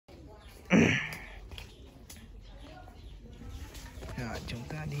Rồi chúng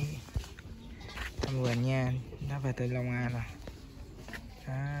ta đi thăm vườn nha. Đã về tới Long An rồi.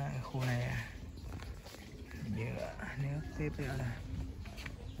 Đó, khu này dừa nước tiếp nữa là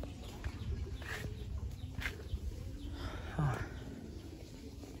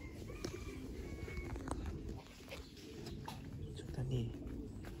chúng ta đi.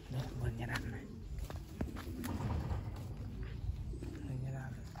 Đây là vườn nhà đàn này. Vườn nhà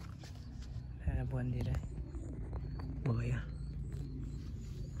đàn. Đây là vườn gì đây? Bưởi à?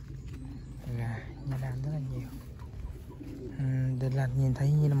 Gà, nhà đàn rất là nhiều. Đây là nhìn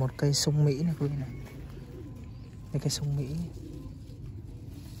thấy như là một cây sung Mỹ này quý vị này. Đây cây sung Mỹ.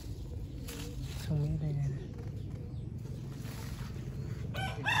 Sung Mỹ đây này.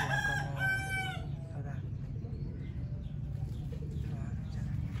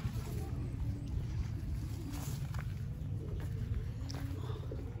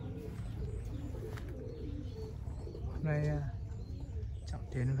 Hôm nay Trọng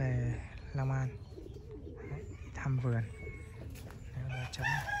Tiến về Long An thăm vườn. Đây là chấm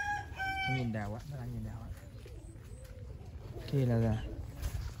nhìn đào ạ, đang nhìn đào ạ. Kia là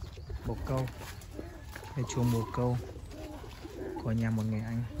bồ câu. Đây chuồng bồ câu của nhà một người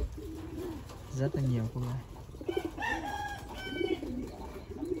anh, rất là nhiều cô gái,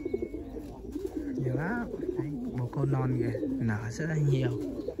 nhiều lắm. Đấy, bồ câu non kìa, nở rất là nhiều.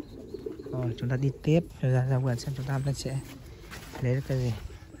 Rồi chúng ta đi tiếp ra vườn xem chúng ta sẽ lấy được cái gì.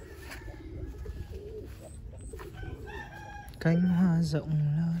 Cánh hoa rộng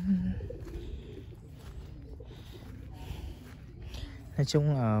lớn. Nói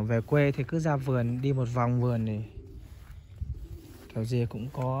chung ở về quê thì cứ ra vườn, đi một vòng vườn thì kiểu gì cũng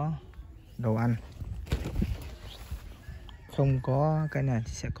có đồ ăn. Không có cái này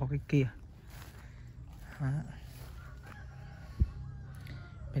thì sẽ có cái kia. Đó.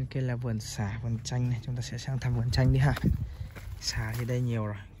 Bên kia là vườn sả, vườn chanh này. Chúng ta sẽ sang thăm vườn chanh đi ha. Sả thì đây nhiều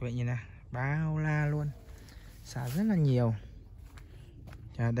rồi, các bạn nhìn này, bao la luôn. Sả rất là nhiều.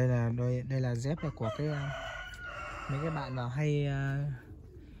 Đây là dép của cái mấy cái bạn nào hay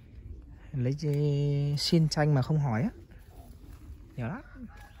lấy xin chanh mà không hỏi á, nhiều lắm.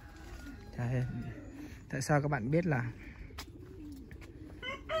 Tại sao các bạn biết là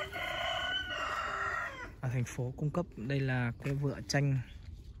ở thành phố cung cấp, đây là cái vựa chanh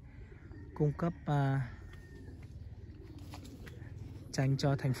cung cấp chanh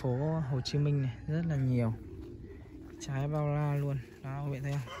cho thành phố Hồ Chí Minh này rất là nhiều, trái bao la luôn đó, các bạn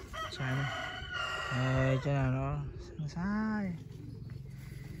thấy không? Trái này, đây cho là nó sai.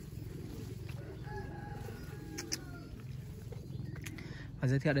 Và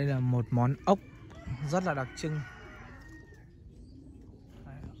giới thiệu đây là một món ốc rất là đặc trưng.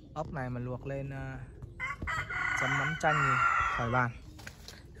 Đấy, ốc này mà luộc lên chấm mắm chanh thì khỏi bàn.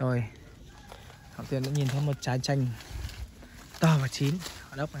 Rồi Trọng Tiến đã nhìn thấy một trái chanh to và chín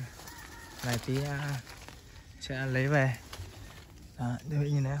ở ốc này. Này tí sẽ lấy về. Đó,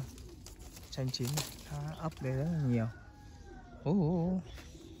 đây nhìn thấy không? Chanh chín này. Đó, ốc đây rất là nhiều.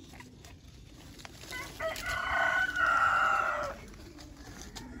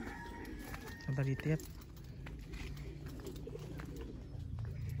 Chúng ta đi tiếp.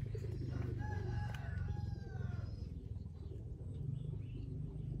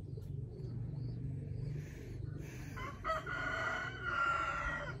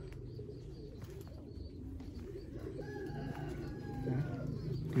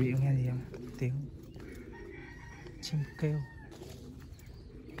 Quý vị nghe gì không? Tiếng chim kêu.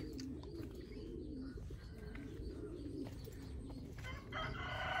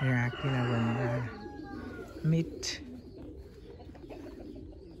 Gà kia là vườn gà mít.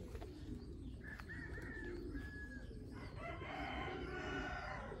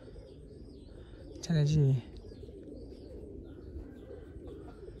 Chắc là gì?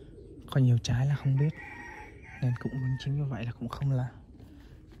 Có nhiều trái là không biết, nên cũng chính như vậy là cũng không là.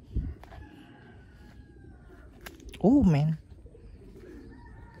 Man.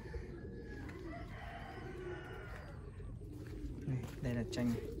 Đây là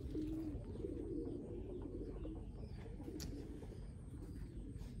chanh.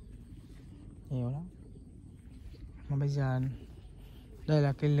 Nhiều lắm. Mà bây giờ đây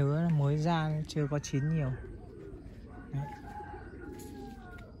là cái lứa mới ra, chưa có chín nhiều. Đấy.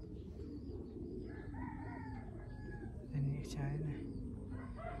 Đây là trái này.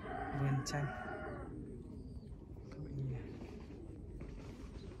 Vườn chanh.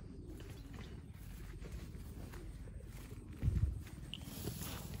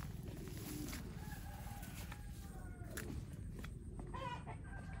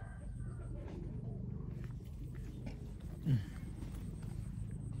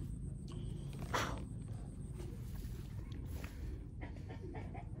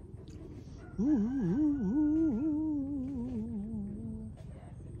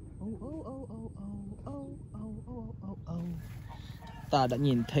 Ta đã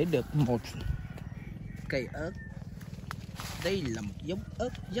nhìn thấy được một cây ớt. Đây là một giống ớt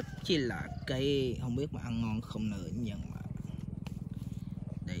rất chi là cây, không biết mà ăn ngon không nữa, nhưng mà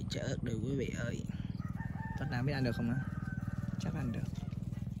đây trái ớt đây quý vị ơi. Chắc nào biết ăn được không nữa? Chắc ăn được.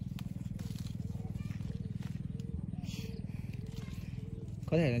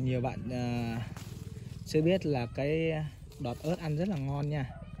 Có thể là nhiều bạn chưa biết là cái đọt ớt ăn rất là ngon nha.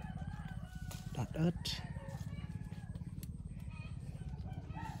 Đọt ớt.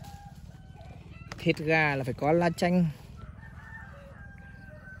 Thịt gà là phải có lá chanh.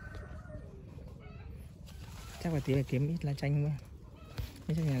 Chắc phải tí là kiếm ít lá chanh thôi.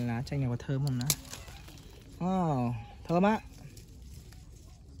 Biết chắc là lá chanh này có thơm không nữa. Oh, thơm á.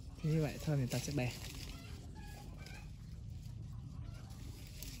 Như vậy thơm thì ta sẽ bẻ.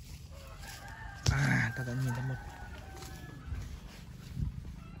 Ta đã nhìn thấy một.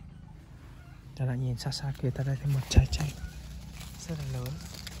 Ta đã nhìn xa xa kia, ta đã thấy một trái chanh rất là lớn.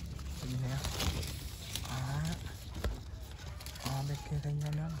 Nhìn thấy không? Bên kia thấy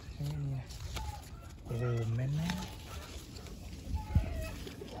nhau nữa. Nhìn này. Rùm lên đó.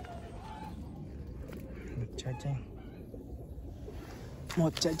 Một trái chanh.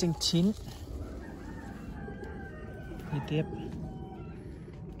 Một trái chanh chín. Đi tiếp.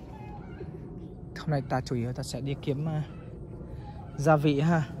 Hôm nay ta chủ yếu ta sẽ đi kiếm gia vị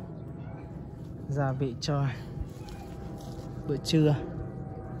ha. Gia vị cho bữa trưa.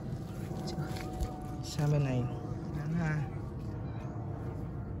 Sang bên này nắng ha.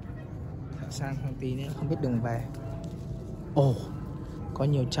 Sang một tí nữa không biết đường về. Ồ, có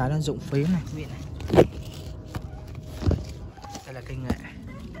nhiều trái nó rụng phím này quý vị này. Đây là cây nghệ.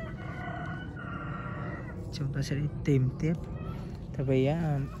 Chúng ta sẽ đi tìm tiếp. Tại vì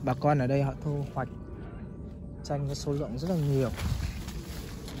bà con ở đây họ thu hoạch chanh với số lượng rất là nhiều.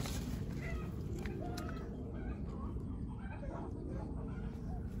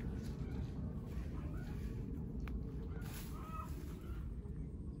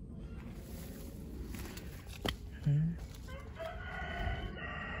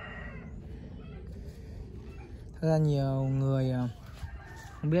 Thật ra nhiều người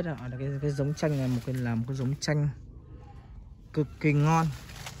không biết là cái giống chanh này là một cái giống chanh cực kỳ ngon,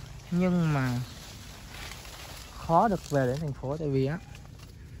 nhưng mà khó được về đến thành phố. Tại vì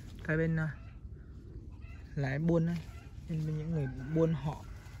cái bên lái buôn ấy, nên những người buôn họ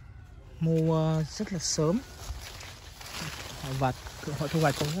mua rất là sớm và họ thu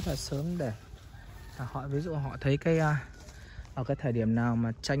hoạch cũng rất là sớm để họ, ví dụ họ thấy cái ở cái thời điểm nào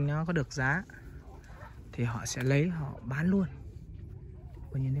mà chanh nó có được giá thì họ sẽ lấy họ bán luôn.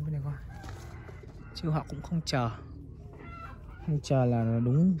 Và nhìn đến bên này coi, chứ họ cũng không chờ là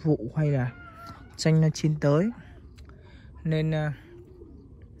đúng vụ hay là chanh nó chín tới. Nên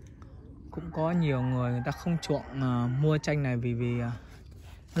cũng có nhiều người ta không chuộng mua chanh này vì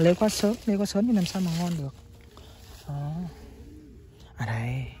lấy quá sớm thì làm sao mà ngon được. Đó. À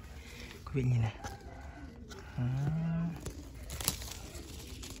đây, quý vị nhìn này. Đó.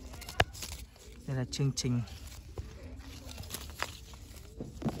 Đây là chương trình.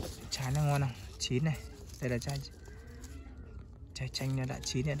 Trái nó ngon không? Chín này. Đây là trái chanh nó đã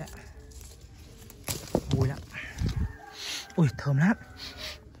chín rồi đã. Vui lắm. Ui thơm lắm.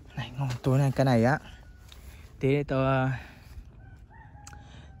 Này ngon. Tối nay cái này á, tí tớ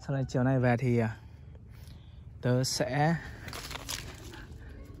sau này chiều nay về thì tớ sẽ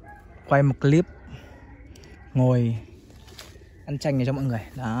quay một clip ngồi ăn chanh này cho mọi người.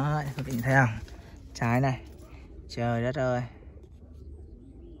 Đó, các bạn nhìn thấy không? Trái này. Trời đất ơi.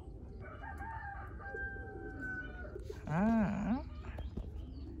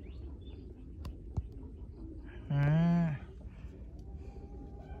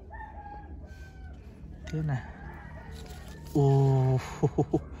 Tiếp này. Ồ,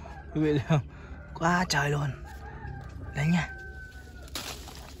 quý vị thấy không? Quá trời luôn. Đấy nha.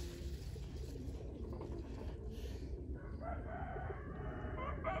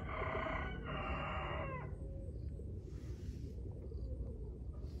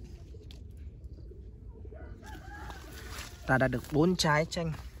 Ta đã được 4 trái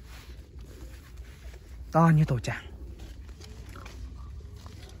chanh to như tổ chảng.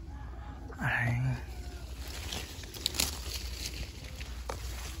 Đấy.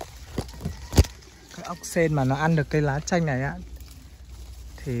 Cái ốc sên mà nó ăn được cây lá chanh này á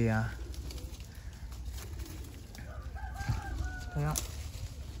thì thấy không?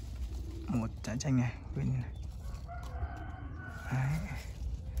 Một trái chanh này, bên này. Đấy.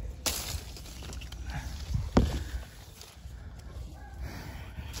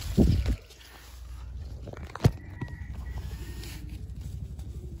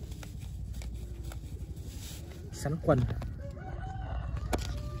 quần.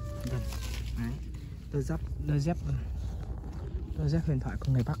 Đấy, đôi dép huyền thoại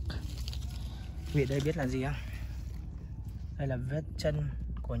của người Bắc. Vị đây biết là gì không? Đây là vết chân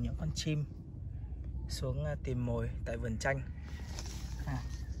của những con chim xuống tìm mồi tại vườn chanh.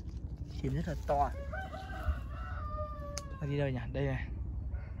 Chim rất là to. Nó đi đâu nhỉ? Đây này.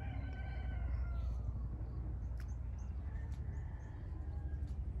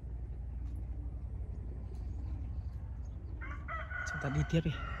 Chúng ta đi tiếp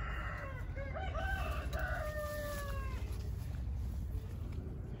đi.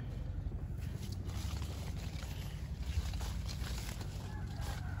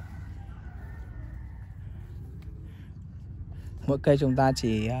 Mỗi cây chúng ta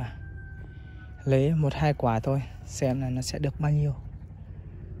chỉ lấy 1-2 quả thôi, xem là nó sẽ được bao nhiêu.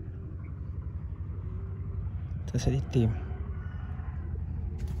 Tôi sẽ đi tìm.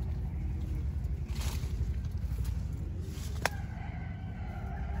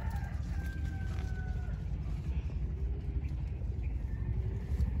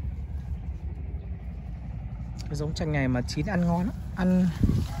 Cái giống chanh này mà chín ăn ngon lắm. Ăn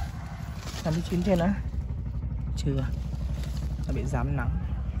làm đi chín trên đó. Chưa. Nó bị rám nắng.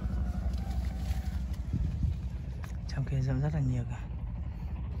 Trong kia rau rất là nhiều cả.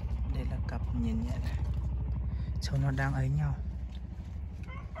 Đây là cặp nhìn nhận này. Chúng nó đang ấy nhau.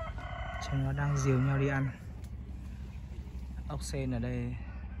 Chúng nó đang dìu nhau đi ăn. Ốc sên ở đây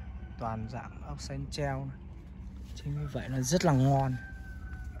toàn dạng ốc sên treo. Chính vì vậy nó rất là ngon.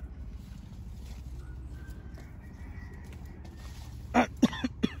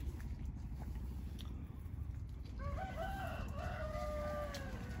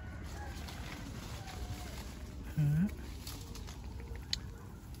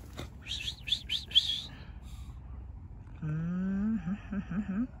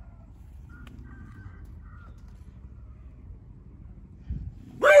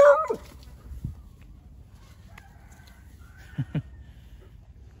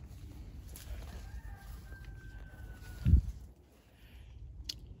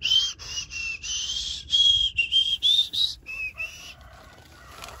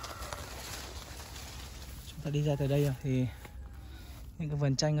 Ta đi ra tới đây rồi thì những cái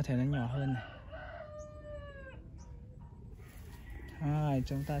vườn chanh có thể nó nhỏ hơn này.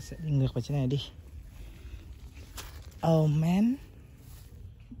 Chúng ta sẽ đi ngược vào trên này đi. Oh man.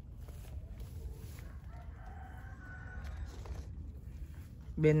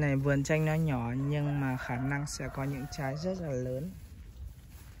 Bên này vườn chanh nó nhỏ nhưng mà khả năng sẽ có những trái rất là lớn.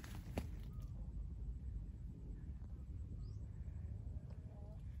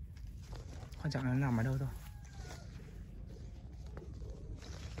 Quan trọng là nó nằm ở đâu thôi.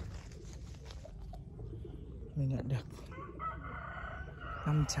 Mình nhận được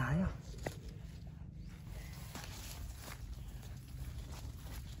 5 trái rồi.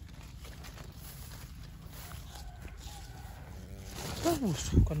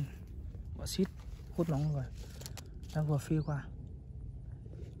 Con bọ xít hút nóng rồi. Đang vừa phi qua.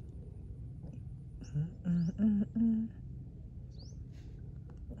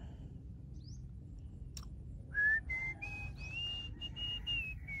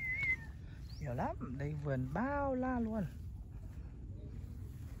 Nhiều lắm, đây vườn bao la luôn.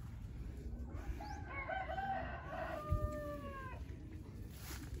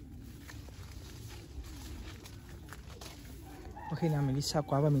 Có khi nào mình đi xa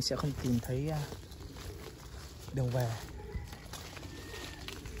quá và mình sẽ không tìm thấy đường về.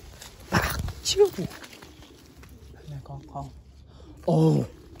 Chiêu. Đây này có không? Ồ.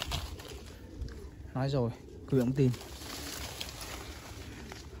 Nói rồi, cứ không tìm.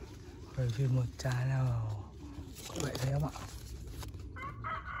 Bởi vì một trái nào có vậy thấy không ạ?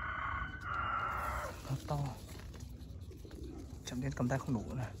 Nó to. Chậm đến cầm tay không đủ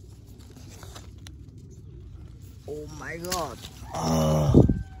này. Oh my god.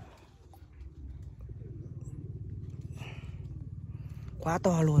 Quá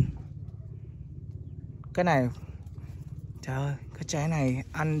to luôn. Cái này, trời ơi, cái trái này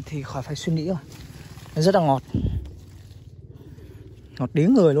ăn thì khỏi phải suy nghĩ rồi. Nó rất là ngọt. Ngọt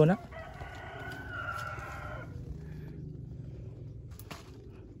điếng người luôn á.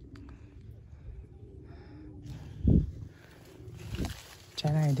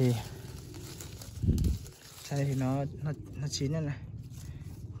 Trái này thì nó chín này này.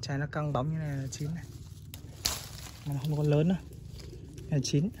 Trái nó căng bóng như này là chín này. Mà nó không có lớn nữa. Là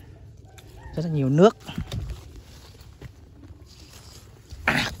chín. Rất là nhiều nước.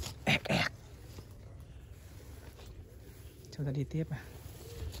 Chúng ta đi tiếp à.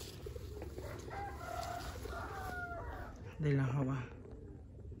 Đây là hộp à.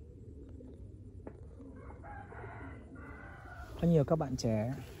 có nhiều các bạn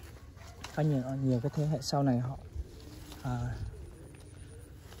trẻ, có nhiều cái thế hệ sau này họ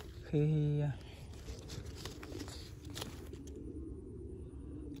khi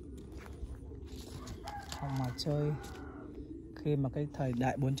họ mà chơi, khi mà cái thời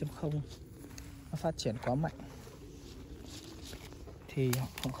đại 4.0 nó phát triển quá mạnh thì họ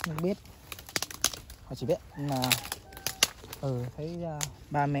không biết, họ chỉ biết là thấy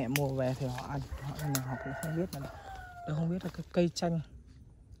ba mẹ mua về thì họ ăn, nhưng mà họ cũng không biết là cái cây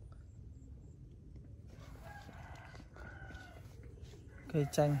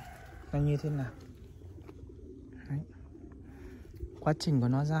chanh nó như thế nào. Đấy. Quá trình của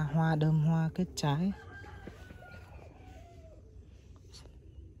nó ra hoa, đơm hoa, kết trái.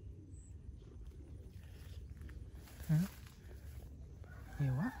 Đấy.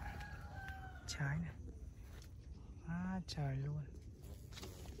 Nhiều quá. Trái này. Trời luôn.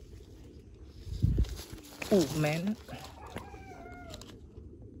 Mén.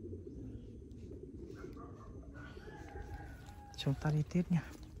 Chúng ta đi tiếp nha.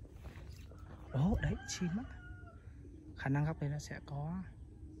 Đấy, chim á. Khả năng góc đấy nó sẽ có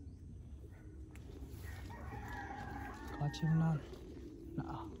chim non.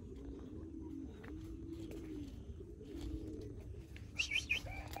 Đó.